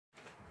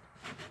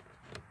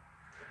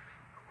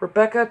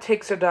Rebecca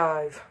takes a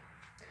dive.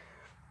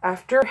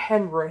 After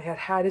Henry had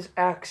had his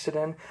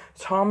accident,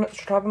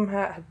 Topham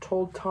Hatt had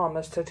told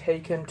Thomas to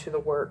take him to the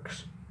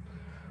works.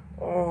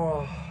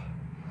 Oh,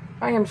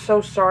 I am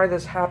so sorry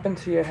this happened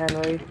to you,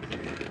 Henry.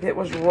 It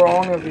was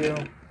wrong of you.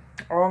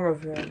 Wrong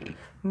of you.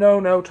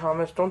 No,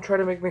 Thomas, don't try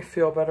to make me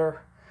feel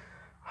better.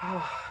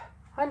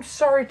 I'm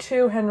sorry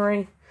too,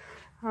 Henry.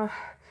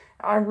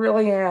 I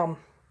really am.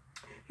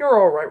 You're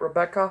all right,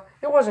 Rebecca.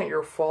 It wasn't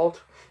your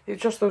fault.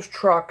 It's just those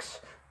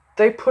trucks.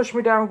 They pushed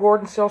me down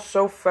Gordon's Hill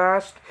so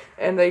fast,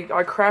 and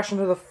I crashed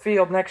into the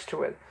field next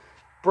to it.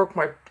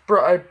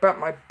 I bent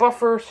my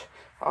buffers.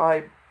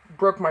 I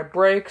broke my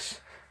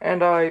brakes,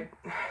 and I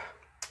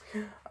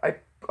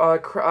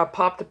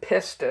popped the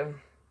piston.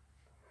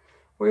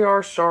 We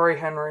are sorry,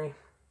 Henry.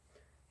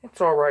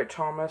 It's all right,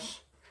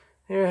 Thomas.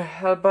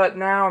 Yeah, but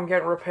now I'm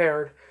getting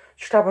repaired.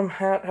 Topham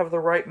Hatt have the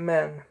right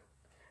men.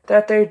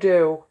 That they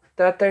do,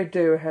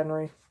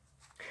 Henry.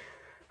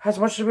 As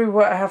much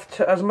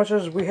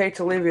as we hate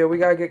to leave you, we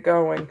gotta get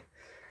going.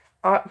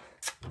 I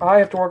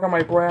have to work on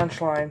my branch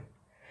line,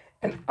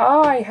 and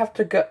I have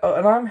to go.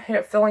 And I'm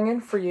filling in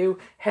for you,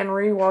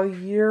 Henry, while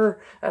you're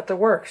at the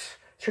works.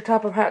 Sir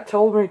Topham Hatt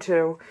told me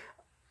to.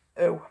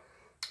 Oh,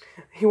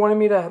 he wanted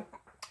me to.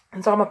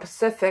 Since I'm a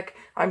Pacific,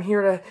 I'm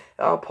here to.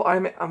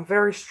 I'm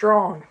very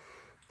strong.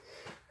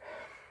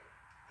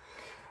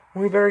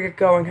 We better get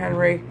going,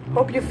 Henry.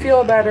 Hope you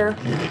feel better.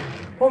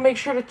 We'll make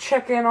sure to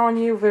check on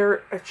you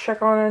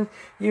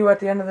at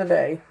the end of the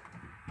day.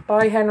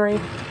 Bye, Henry.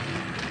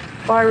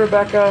 Bye,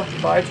 Rebecca.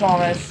 Bye,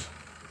 Thomas.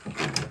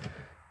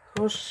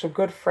 Those are some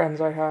good friends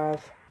I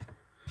have.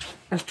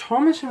 As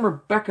Thomas and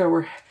Rebecca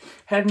were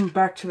heading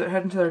to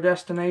their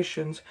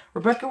destinations,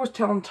 Rebecca was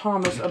telling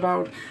Thomas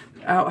about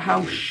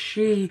how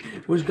she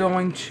was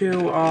going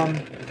to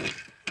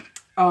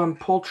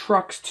pull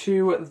trucks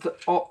to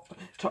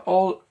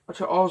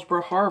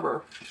Allsboro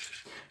Harbor.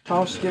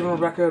 Thomas was giving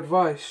Rebecca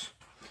advice.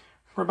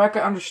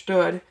 Rebecca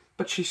understood,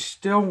 but she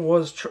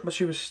was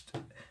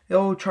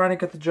still trying to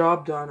get the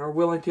job done, or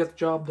willing to get the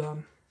job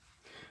done.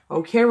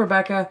 Okay,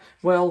 Rebecca.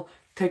 Well,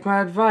 take my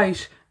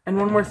advice. And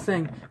one more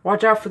thing,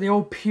 watch out for the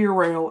old pier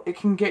rail. It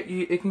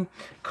can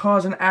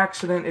cause an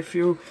accident if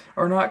you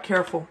are not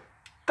careful.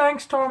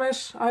 Thanks,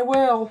 Thomas. I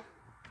will.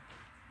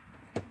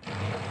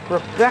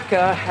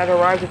 Rebecca had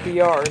arrived at the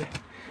yard,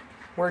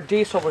 where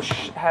Diesel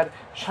had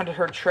shunted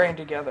her train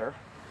together.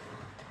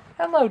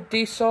 Hello,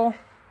 Diesel.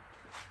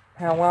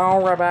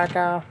 Hello,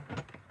 Rebecca.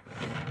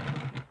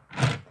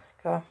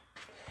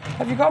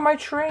 Have you got my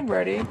train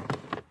ready?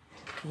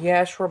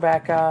 Yes,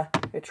 Rebecca.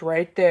 It's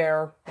right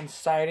there in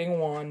siding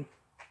 1.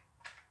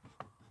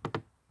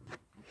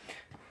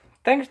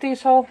 Thanks,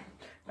 Diesel.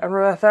 And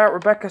with that,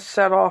 Rebecca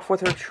set off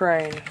with her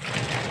train.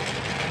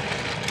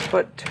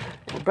 But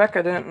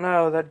Rebecca didn't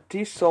know that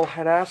Diesel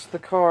had asked the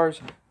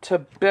cars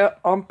to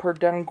bump her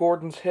down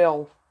Gordon's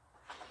Hill.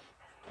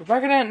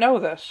 Rebecca didn't know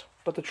this,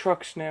 but the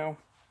trucks knew.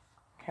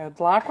 Good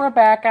luck,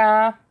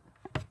 Rebecca.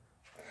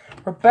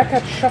 Rebecca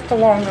chuffed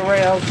along the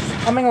rails,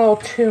 humming a little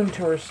tune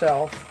to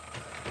herself.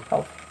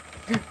 Oh.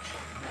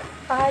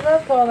 I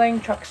love pulling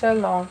trucks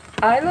along.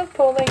 I love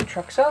pulling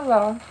trucks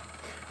along.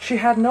 She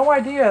had no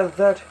idea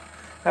that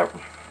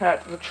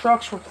the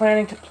trucks were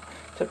planning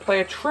to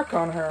play a trick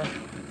on her.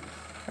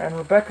 And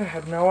Rebecca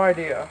had no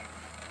idea.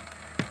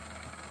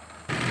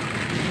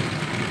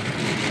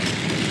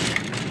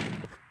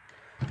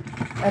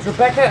 As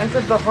Rebecca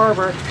entered the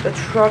harbor, the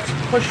trucks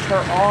pushed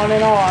her on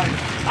and on.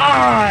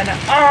 On!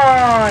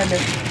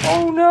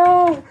 Oh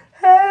no!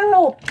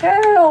 Help!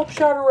 Help!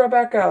 Shouted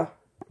Rebecca.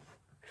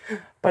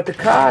 But the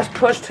cars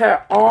pushed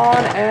her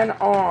on and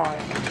on.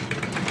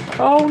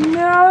 Oh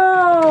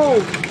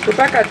no!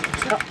 Rebecca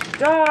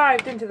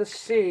dived into the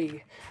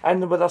sea,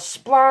 and with a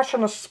splash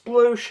and a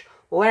sploosh,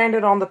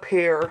 landed on the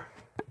pier.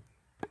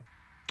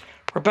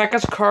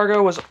 Rebecca's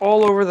cargo was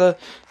all over the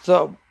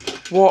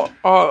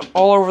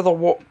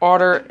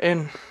water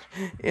in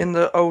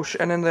the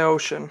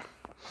ocean.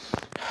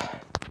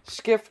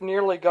 Skiff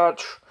nearly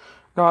got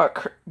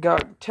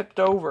tipped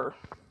over.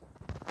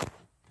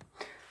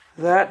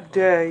 That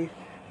day,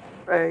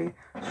 a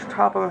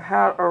Topham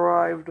Hatt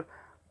arrived,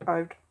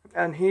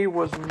 and he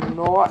was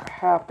not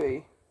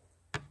happy.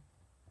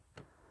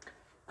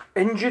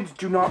 Engines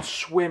do not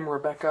swim,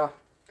 Rebecca.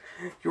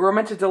 You were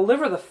meant to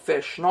deliver the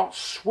fish, not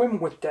swim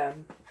with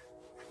them.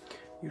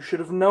 You should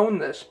have known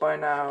this by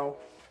now.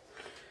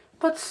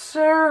 But,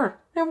 sir,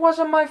 it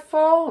wasn't my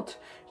fault.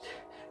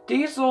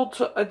 Diesel,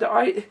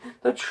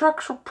 the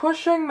trucks were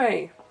pushing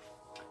me.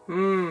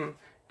 Do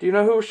you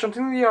know who was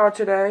shunting the yard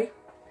today?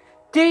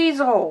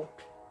 Diesel!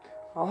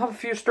 I'll have a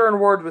few stern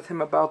words with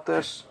him about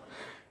this.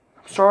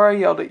 I'm sorry I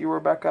yelled at you,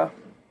 Rebecca.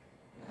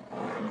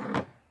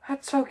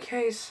 That's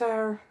okay,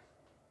 sir.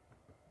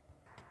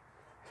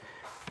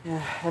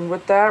 And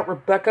with that,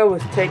 Rebecca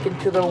was taken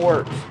to the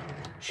works.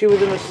 She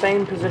was in the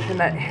same position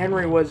that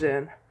Henry was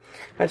in.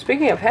 And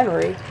speaking of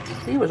Henry,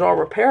 he was all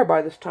repaired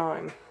by this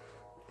time.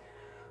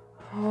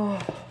 Oh,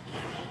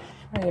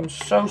 I am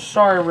so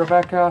sorry,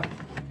 Rebecca.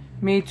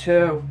 Me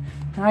too.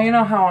 Now you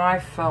know how I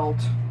felt.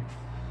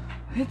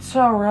 It's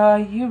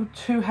alright, you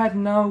two had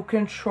no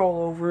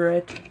control over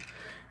it.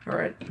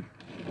 Alright.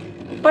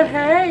 But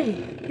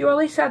hey, you at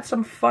least had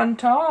some fun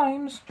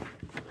times.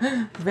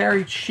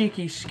 Very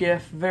cheeky,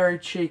 Skiff, very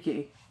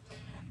cheeky.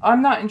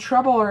 I'm not in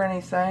trouble or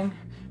anything,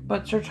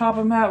 but Sir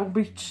Topham Hatt will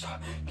be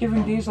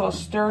giving Diesel a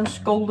stern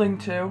scolding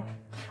too.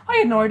 I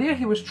had no idea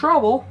he was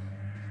trouble.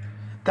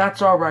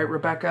 That's alright,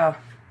 Rebecca.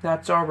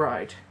 That's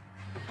alright.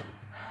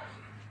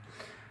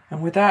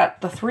 And with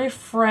that, the three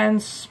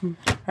friends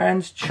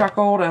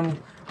chuckled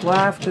and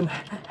laughed and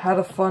had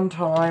a fun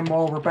time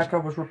while Rebecca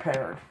was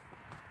repaired.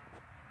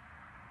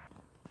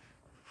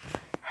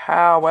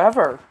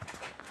 However,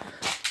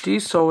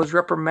 Diesel was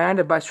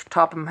reprimanded by Sir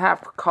Topham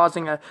Hatt for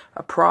causing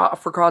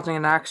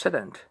an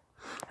accident,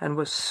 and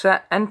was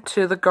sent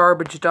to the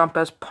garbage dump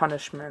as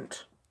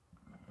punishment.